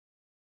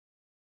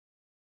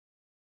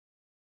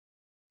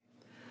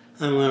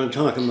I'm going to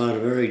talk about a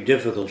very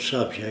difficult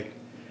subject.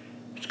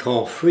 It's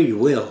called free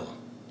will.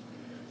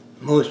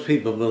 Most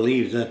people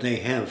believe that they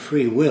have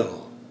free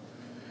will.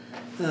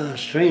 A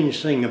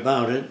strange thing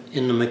about it,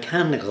 in the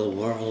mechanical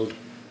world,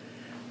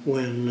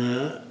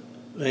 when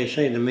they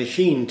say the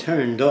machine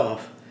turned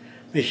off,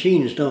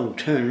 machines don't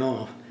turn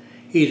off.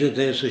 Either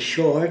there's a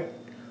short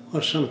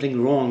or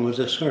something wrong with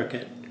the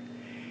circuit.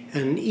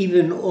 And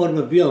even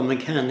automobile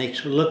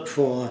mechanics look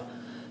for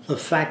the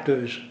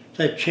factors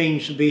that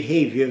change the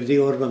behavior of the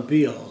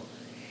automobile.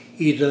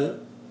 Either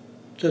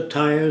the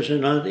tires are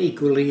not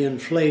equally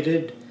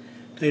inflated,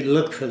 they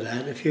look for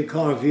that. If your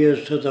car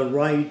veers to the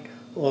right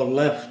or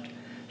left,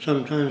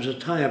 sometimes the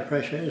tire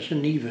pressure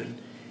isn't even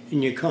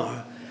in your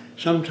car.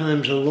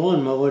 Sometimes a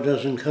lawnmower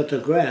doesn't cut the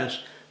grass,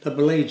 the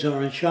blades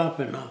aren't sharp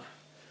enough,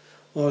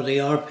 or the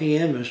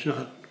RPM is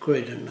not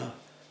great enough,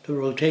 the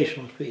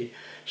rotational speed.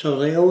 So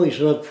they always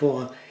look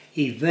for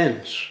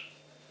events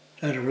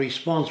that are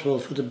responsible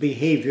for the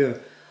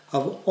behavior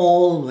of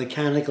all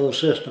mechanical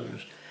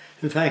systems.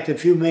 In fact,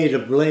 if you made a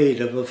blade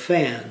of a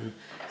fan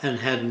and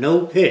had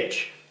no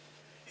pitch,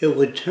 it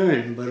would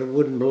turn, but it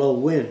wouldn't blow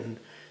wind.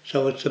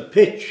 So it's the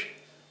pitch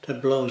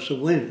that blows the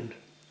wind.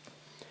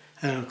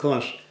 And of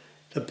course,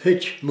 the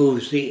pitch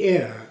moves the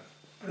air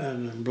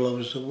and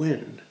blows the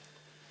wind.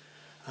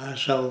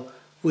 So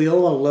we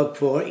all look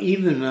for,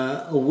 even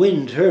a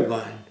wind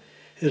turbine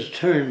is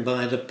turned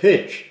by the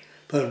pitch,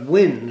 but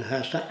wind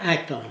has to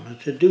act on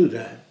it to do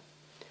that.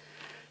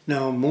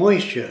 Now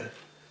moisture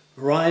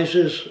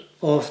rises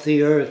off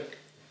the earth.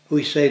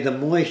 We say the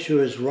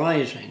moisture is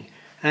rising.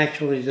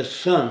 Actually the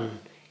sun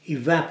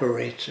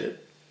evaporates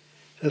it.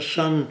 The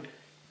sun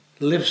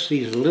lifts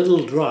these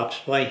little drops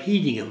by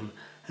heating them,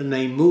 and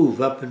they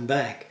move up and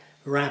back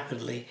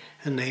rapidly,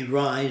 and they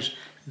rise.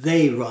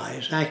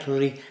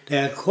 Actually,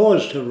 they are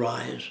caused to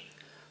rise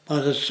by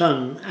the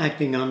sun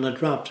acting on the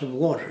drops of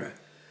water.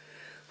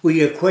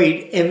 We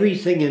equate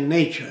everything in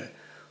nature.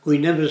 We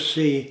never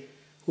see,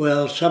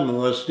 well, some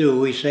of us do,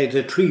 we say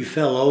the tree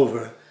fell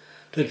over.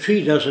 The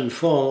tree doesn't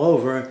fall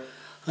over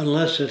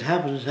unless it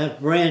happens to have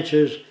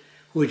branches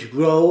which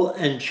grow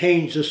and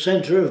change the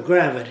center of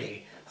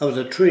gravity of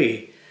the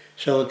tree,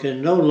 so it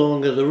can no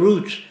longer, the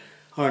roots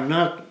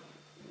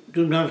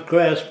do not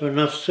grasp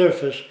enough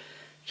surface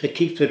to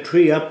keep the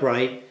tree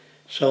upright,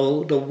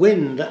 so the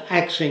wind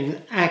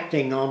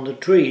acting on the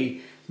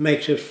tree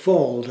makes it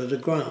fall to the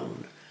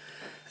ground.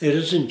 It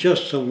isn't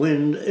just the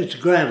wind, it's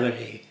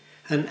gravity,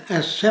 an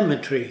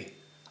asymmetry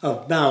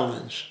of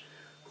balance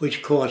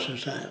which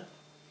causes that.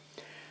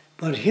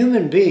 But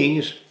human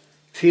beings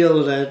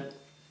feel that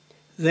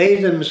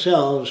they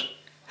themselves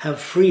have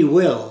free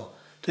will.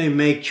 They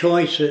make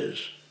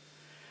choices.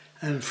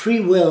 And free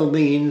will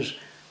means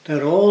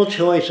that all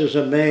choices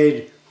are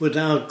made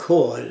without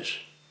cause.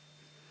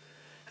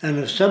 And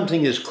if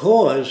something is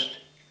caused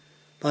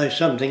by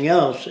something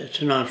else,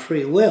 it's not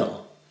free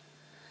will.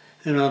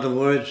 In other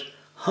words,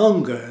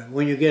 hunger,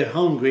 when you get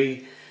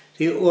hungry,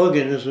 the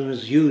organism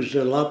has used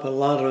up a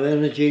lot of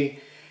energy,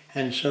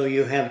 and so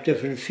you have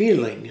different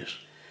feelings.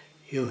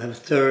 You have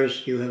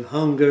thirst, you have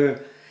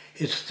hunger.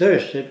 It's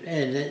thirst,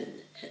 and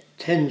it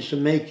tends to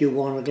make you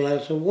want a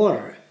glass of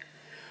water.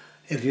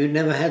 If you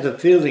never had the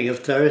feeling of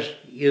thirst,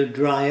 you'd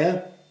dry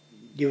up,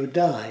 you would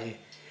die.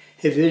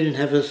 If you didn't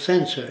have a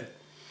sensor,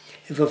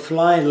 if a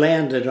fly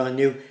landed on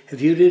you,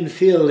 if you didn't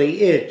feel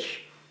the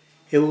itch,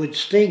 it would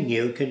sting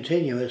you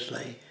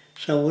continuously.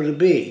 So would it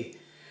be.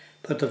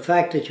 But the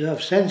fact that you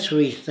have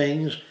sensory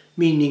things,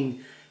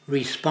 meaning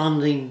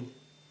responding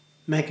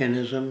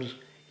mechanisms,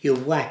 you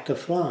whack the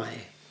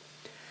fly.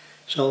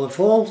 So if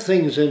all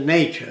things in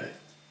nature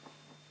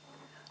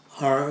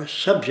are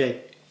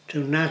subject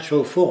to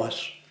natural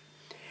force,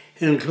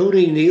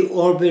 including the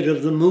orbit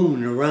of the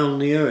moon around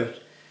the earth,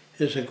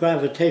 is a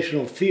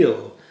gravitational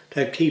field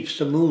that keeps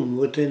the moon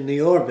within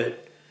the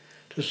orbit.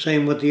 The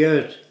same with the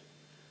earth.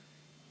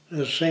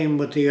 The same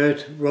with the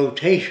earth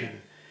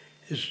rotation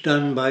is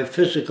done by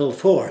physical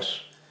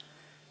force,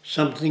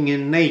 something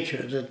in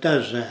nature that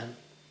does that.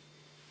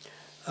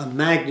 A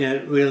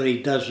magnet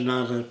really does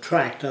not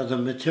attract other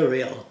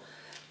material,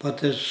 but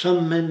there's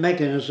some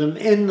mechanism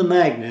in the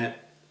magnet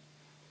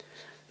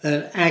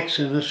that acts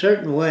in a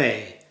certain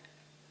way.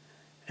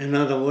 In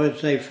other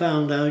words, they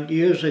found out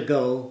years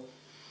ago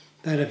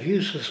that if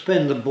you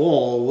suspend a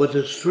ball with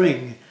a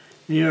string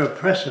near a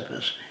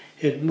precipice,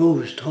 it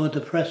moves toward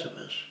the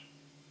precipice.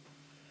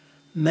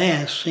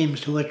 Mass seems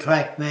to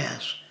attract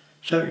mass,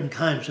 certain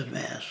kinds of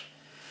mass.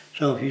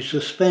 So if you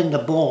suspend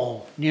a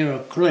ball near a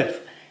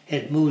cliff,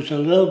 it moves a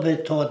little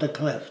bit toward the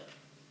cliff.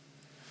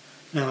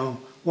 Now,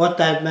 what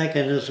that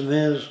mechanism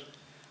is,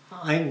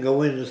 I can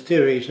go into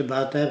theories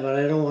about that, but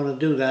I don't want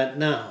to do that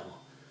now,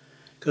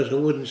 because it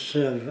wouldn't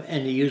serve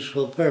any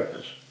useful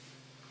purpose.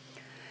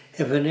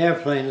 If an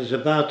airplane is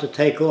about to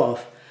take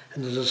off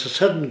and there's a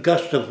sudden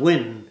gust of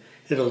wind,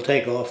 it'll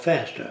take off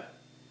faster.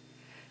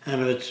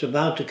 And if it's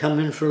about to come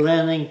in for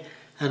landing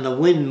and the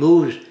wind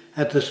moves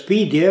at the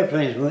speed the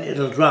airplane's going,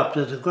 it'll drop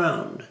to the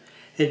ground.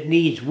 It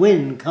needs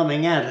wind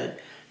coming at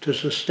it to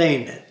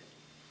sustain it.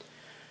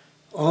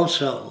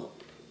 Also,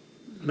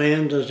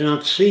 man does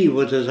not see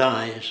with his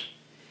eyes.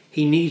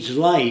 He needs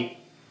light.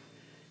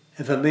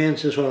 If a man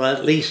says, well,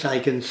 at least I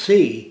can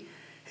see,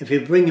 if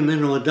you bring him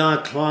into a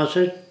dark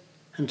closet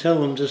and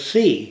tell him to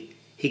see,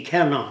 he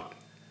cannot,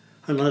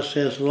 unless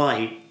there's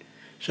light.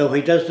 So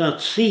he does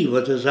not see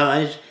with his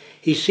eyes,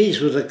 he sees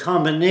with a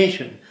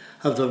combination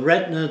of the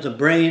retina, the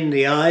brain,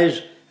 the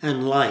eyes,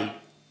 and light,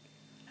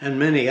 and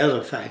many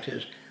other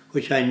factors,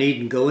 which I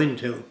needn't go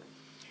into.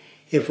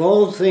 If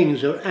all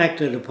things are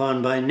acted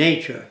upon by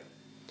nature,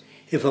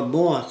 if a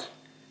moth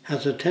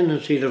has a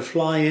tendency to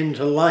fly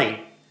into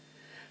light,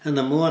 and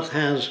the moth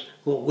has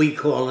what we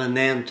call an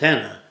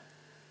antenna,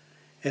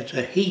 it's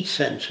a heat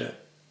sensor.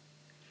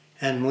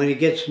 And when it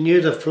gets near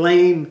the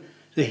flame,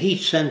 the heat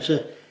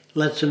sensor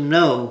lets him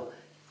know,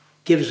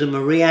 gives him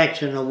a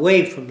reaction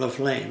away from the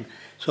flame.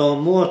 So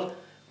a moth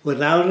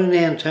without an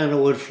antenna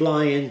would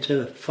fly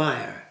into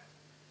fire.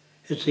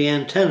 It's the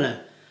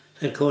antenna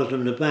that causes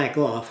him to back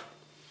off.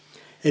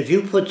 If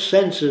you put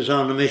sensors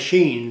on a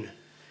machine,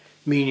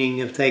 meaning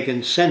if they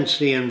can sense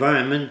the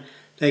environment,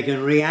 they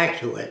can react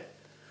to it.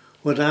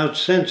 Without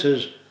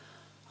sensors,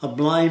 a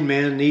blind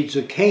man needs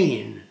a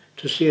cane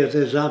to see if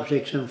there's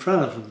objects in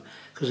front of him,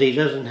 because he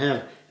doesn't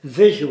have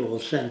visual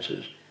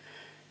senses.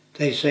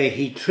 They say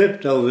he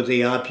tripped over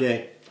the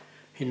object.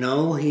 You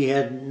know, he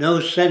had no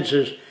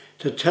senses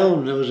to tell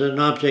him there was an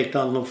object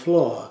on the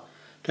floor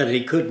that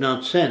he could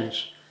not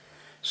sense.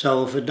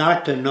 So if a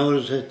doctor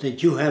notices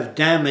that you have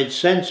damaged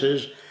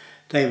senses,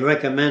 they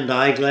recommend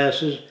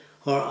eyeglasses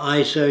or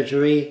eye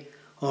surgery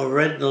or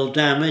retinal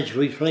damage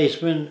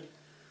replacement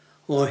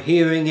or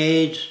hearing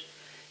aids.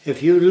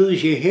 If you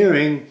lose your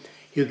hearing,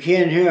 you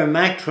can't hear a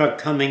Mack truck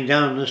coming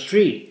down the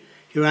street.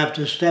 You have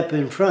to step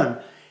in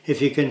front.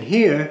 If you can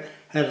hear,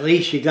 at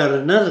least you got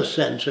another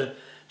sensor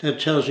that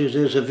tells you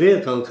there's a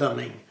vehicle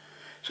coming.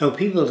 So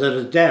people that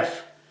are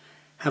deaf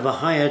have a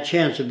higher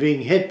chance of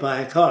being hit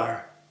by a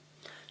car.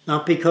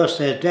 Not because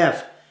they're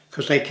deaf,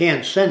 because they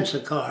can't sense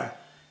a car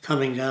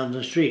coming down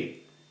the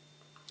street.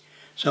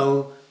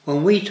 So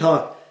when we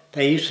talk,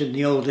 they used to in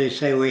the old days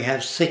say we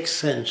have 6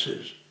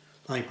 senses,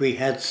 like we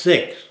had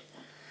 6.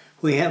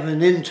 We have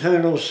an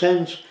internal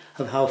sense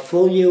of how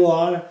full you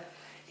are.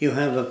 You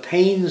have a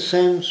pain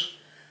sense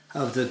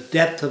of the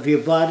depth of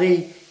your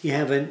body. You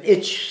have an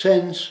itch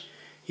sense.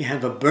 You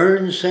have a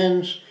burn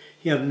sense.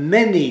 You have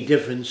many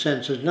different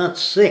senses, not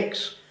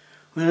 6.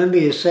 Whenever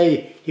you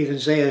say, you can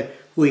say,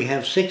 we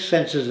have 6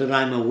 senses that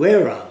I'm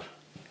aware of,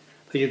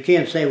 but you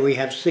can't say we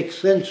have 6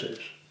 senses.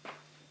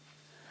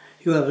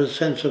 You have a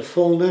sense of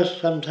fullness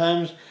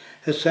sometimes,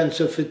 a sense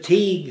of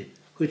fatigue,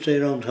 which they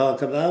don't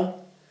talk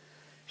about.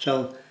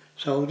 So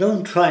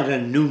don't try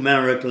to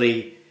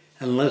numerically,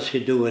 unless you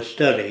do a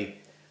study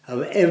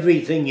of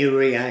everything you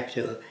react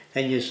to,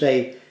 and you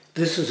say,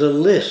 this is a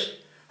list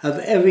of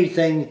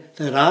everything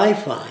that I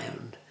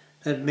find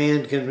that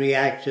man can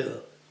react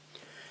to.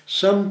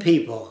 Some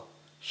people,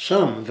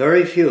 some,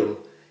 very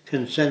few,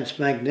 can sense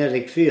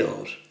magnetic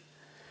fields.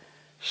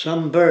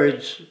 Some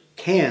birds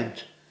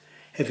can't.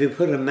 If you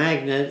put a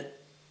magnet,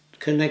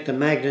 connect a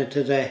magnet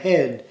to their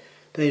head,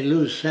 they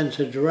lose sense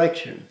of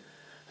direction.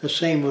 The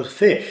same with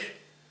fish.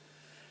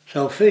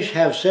 So fish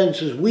have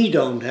senses we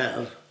don't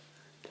have.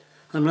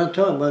 I'm not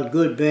talking about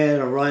good, bad,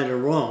 or right or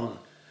wrong.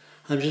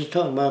 I'm just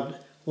talking about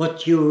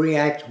what you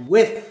react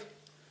with.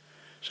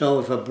 So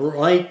if a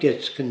light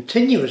gets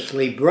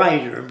continuously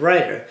brighter and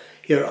brighter,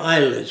 your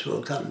eyelids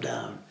will come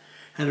down.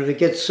 And if it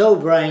gets so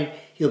bright,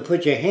 you'll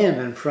put your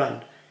hand in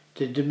front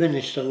to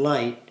diminish the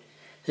light.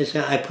 They say,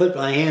 I put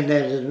my hand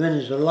there to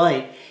diminish the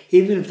light.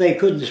 Even if they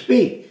couldn't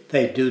speak,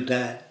 they'd do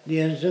that.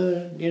 You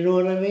know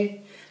what I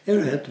mean? They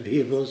don't have to be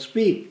able to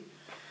speak.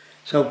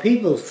 So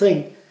people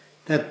think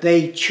that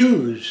they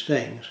choose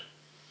things.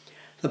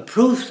 The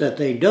proof that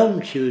they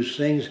don't choose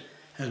things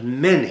is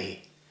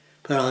many,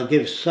 but I'll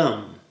give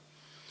some.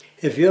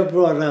 If you're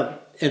brought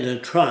up in a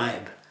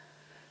tribe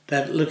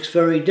that looks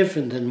very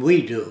different than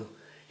we do,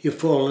 you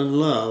fall in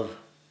love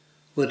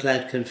with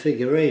that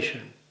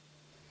configuration.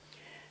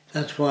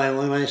 That's why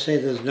when I say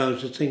there's no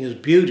such thing as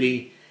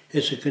beauty,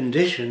 it's a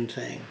conditioned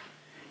thing.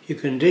 You're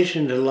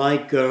conditioned to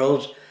like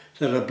girls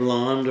that are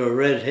blonde or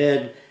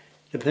redhead,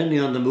 depending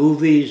on the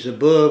movies, the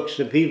books,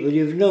 the people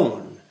you've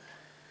known.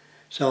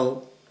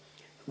 So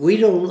we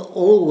don't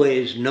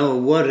always know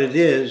what it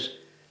is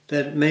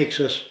that makes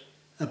us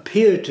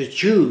appear to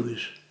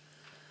choose.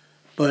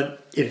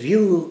 But if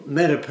you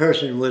met a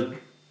person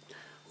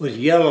with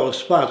yellow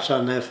spots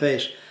on their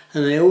face,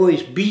 and they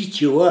always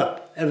beat you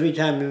up every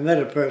time you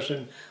met a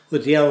person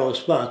with yellow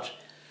spots,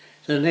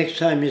 the next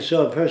time you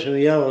saw a person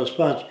with yellow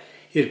spots,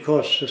 you'd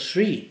cross the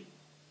street.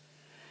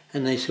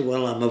 And they said,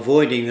 well, I'm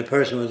avoiding the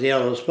person with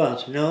yellow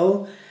spots.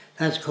 No,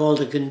 that's called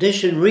a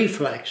conditioned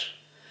reflex.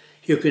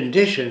 You're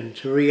conditioned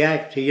to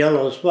react to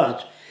yellow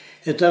spots.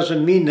 It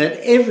doesn't mean that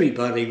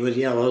everybody with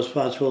yellow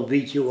spots will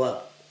beat you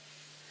up.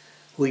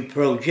 We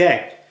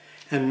project,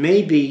 and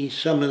maybe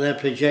some of that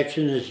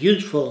projection is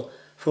useful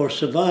for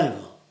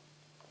survival.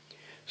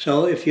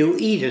 So if you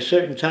eat a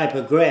certain type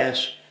of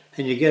grass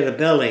and you get a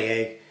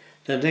bellyache,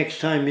 the next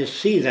time you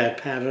see that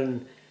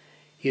pattern,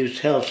 you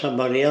tell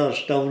somebody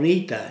else, don't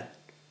eat that.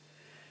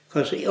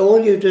 Because all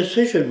your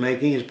decision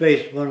making is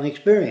based upon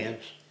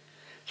experience.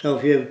 So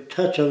if you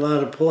touch a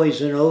lot of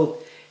poison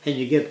oak and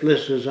you get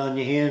blisters on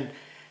your hand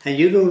and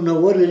you don't know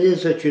what it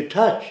is that you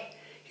touch,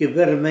 you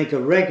better make a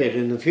record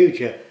in the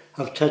future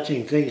of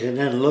touching things and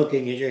then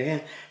looking at your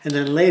hand. And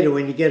then later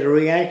when you get a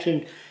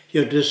reaction,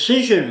 your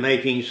decision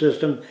making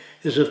system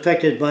is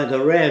affected by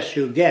the rash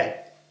you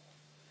get.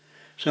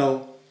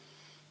 So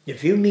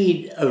if you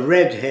meet a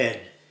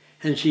redhead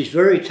and she's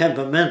very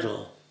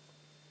temperamental,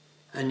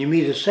 and you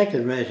meet a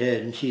second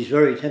redhead and she's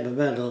very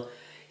temperamental,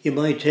 you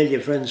might tell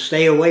your friends,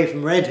 stay away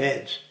from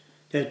redheads.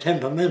 They're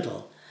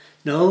temperamental.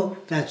 No,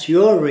 that's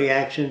your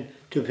reaction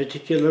to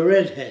particular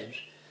redheads.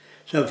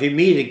 So if you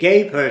meet a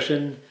gay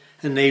person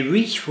and they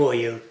reach for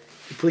you,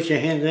 you put your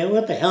hand there,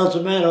 what the hell's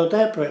the matter with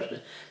that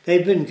person?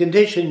 They've been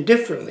conditioned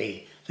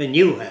differently than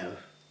you have.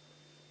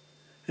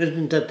 It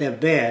isn't that they're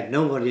bad.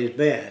 Nobody is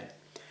bad.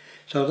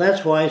 So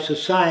that's why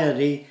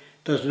society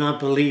does not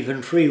believe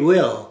in free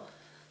will.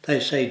 They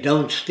say,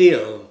 don't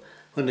steal.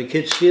 When the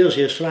kid steals,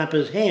 you slap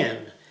his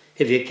hand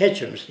if you catch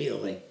him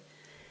stealing.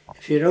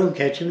 If you don't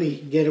catch him, he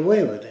can get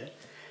away with it.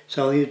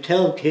 So you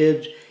tell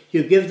kids,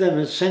 you give them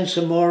a sense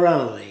of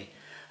morality,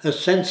 a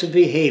sense of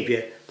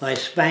behavior by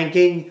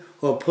spanking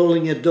or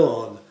pulling a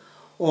dog.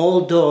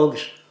 All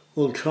dogs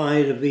will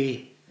try to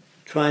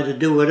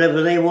do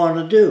whatever they want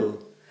to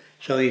do.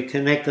 So you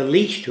connect a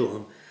leash to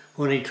him.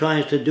 When he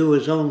tries to do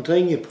his own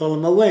thing, you pull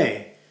him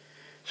away.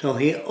 So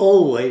he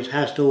always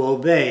has to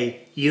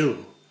obey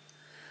you.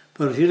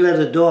 But if you let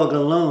a dog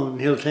alone,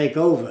 he'll take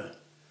over.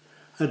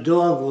 A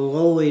dog will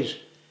always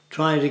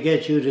try to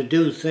get you to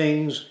do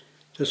things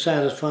to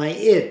satisfy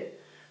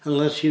it,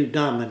 unless you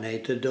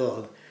dominate the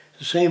dog.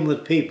 The same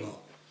with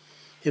people.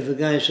 If a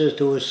guy says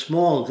to a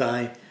small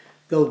guy,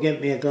 go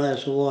get me a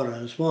glass of water,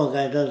 and the small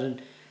guy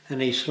doesn't,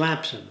 and he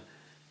slaps him.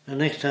 The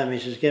next time he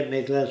says, get me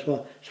a glass of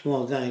water,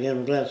 small guy, get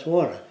him a glass of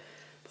water.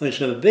 But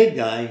it's a big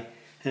guy,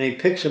 and he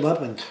picks him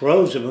up and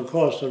throws him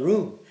across the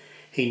room.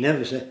 He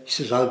never says, he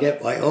says, I'll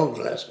get my own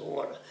glass of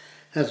water.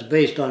 That's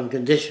based on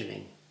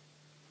conditioning.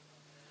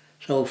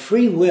 So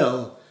free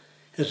will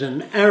is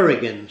an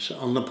arrogance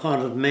on the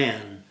part of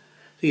man,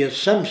 the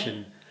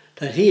assumption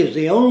that he is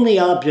the only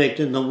object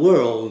in the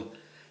world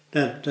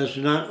that does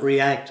not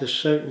react to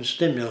certain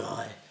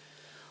stimuli.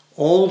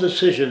 All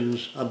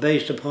decisions are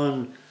based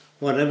upon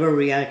whatever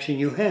reaction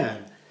you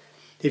had.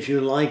 If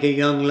you like a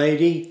young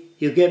lady,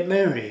 you get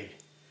married.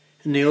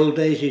 In the old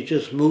days, you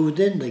just moved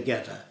in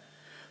together.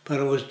 But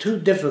it was too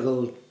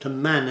difficult to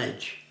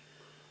manage.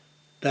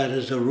 That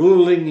is, a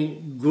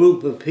ruling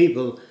group of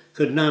people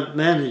could not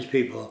manage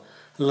people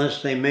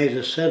unless they made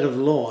a set of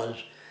laws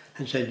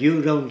and said,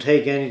 you don't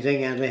take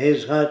anything out of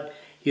his hut,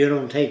 you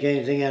don't take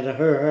anything out of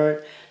her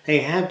hut. They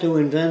had to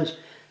invent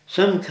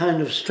some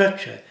kind of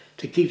structure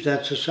to keep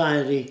that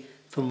society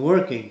from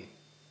working.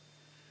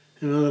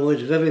 In other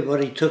words, if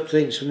everybody took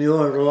things from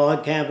your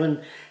log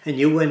cabin and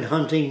you went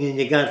hunting and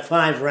you got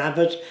 5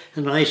 rabbits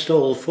and I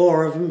stole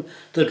 4 of them,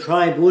 the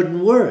tribe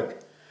wouldn't work.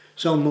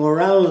 So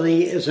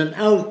morality is an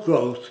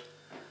outgrowth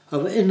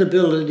of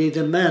inability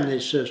to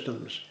manage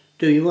systems.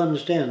 Do you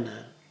understand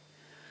that?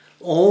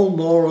 All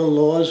moral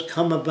laws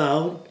come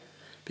about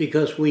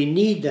because we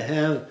need to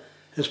have,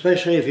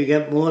 especially if you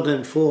get more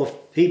than 4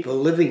 people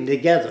living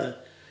together,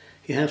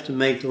 you have to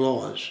make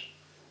laws.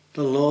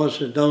 The laws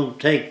that don't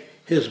take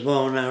his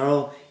bow and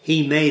arrow,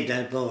 he made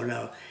that bow and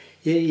arrow.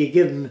 You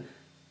give him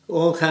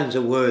all kinds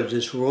of words,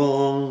 it's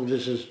wrong,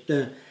 this is...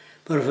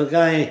 But if a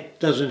guy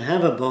doesn't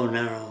have a bow and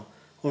arrow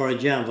or a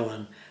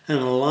javelin, and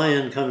a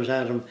lion comes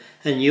at him,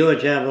 and your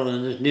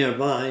javelin is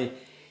nearby,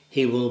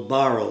 he will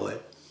borrow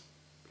it.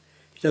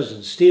 He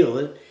doesn't steal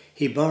it,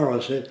 he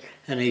borrows it,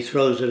 and he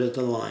throws it at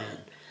the lion.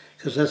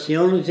 Because that's the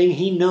only thing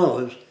he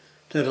knows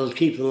that'll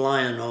keep the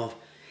lion off.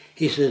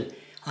 He said,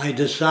 I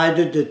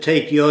decided to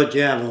take your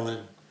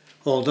javelin.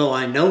 Although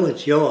I know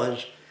it's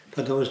yours,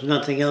 but there was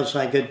nothing else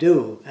I could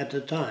do at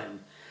the time.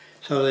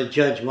 So the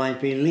judge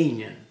might be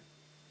lenient.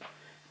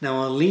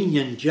 Now a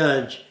lenient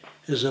judge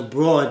is a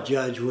broad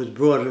judge with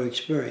broader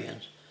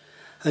experience.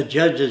 A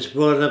judge that's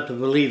brought up to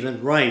believe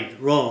in right,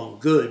 wrong,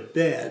 good,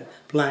 bad,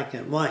 black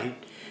and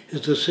white,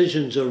 his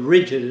decisions are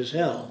rigid as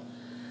hell.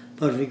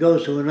 But if he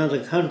goes to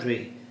another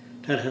country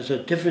that has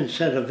a different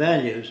set of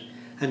values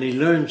and he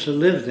learns to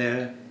live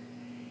there,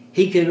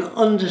 he can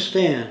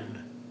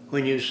understand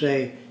when you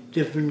say,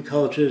 different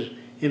cultures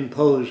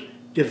impose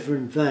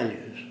different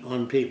values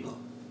on people.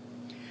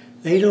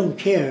 They don't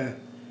care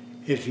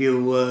if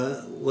you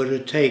were to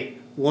take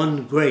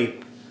 1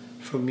 grape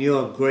from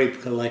your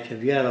grape collection.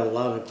 If you had a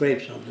lot of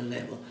grapes on the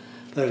table.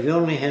 But if you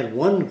only had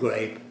 1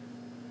 grape,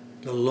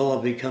 the law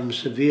becomes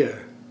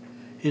severe.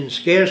 In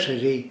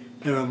scarcity,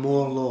 there are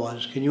more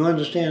laws. Can you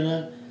understand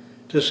that?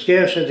 The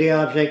scarcer the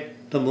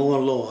object, the more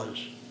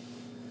laws.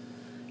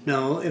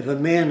 Now, if a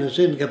man is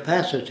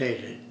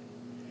incapacitated,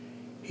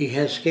 he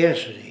has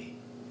scarcity.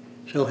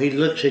 So he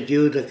looks at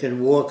you that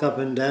can walk up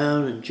and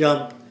down and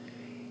jump.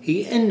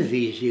 He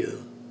envies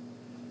you.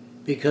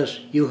 because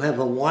you have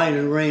a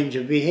wider range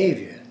of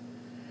behavior.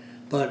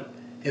 But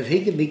if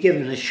he can be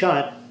given a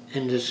shot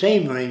in the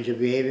same range of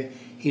behavior,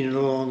 he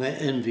no longer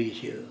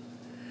envies you.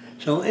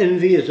 So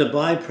envy is a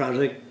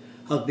byproduct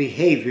of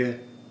behavior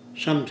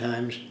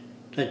sometimes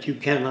that you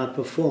cannot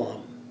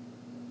perform.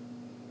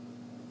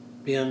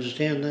 Do you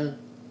understand that?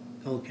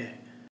 Okay.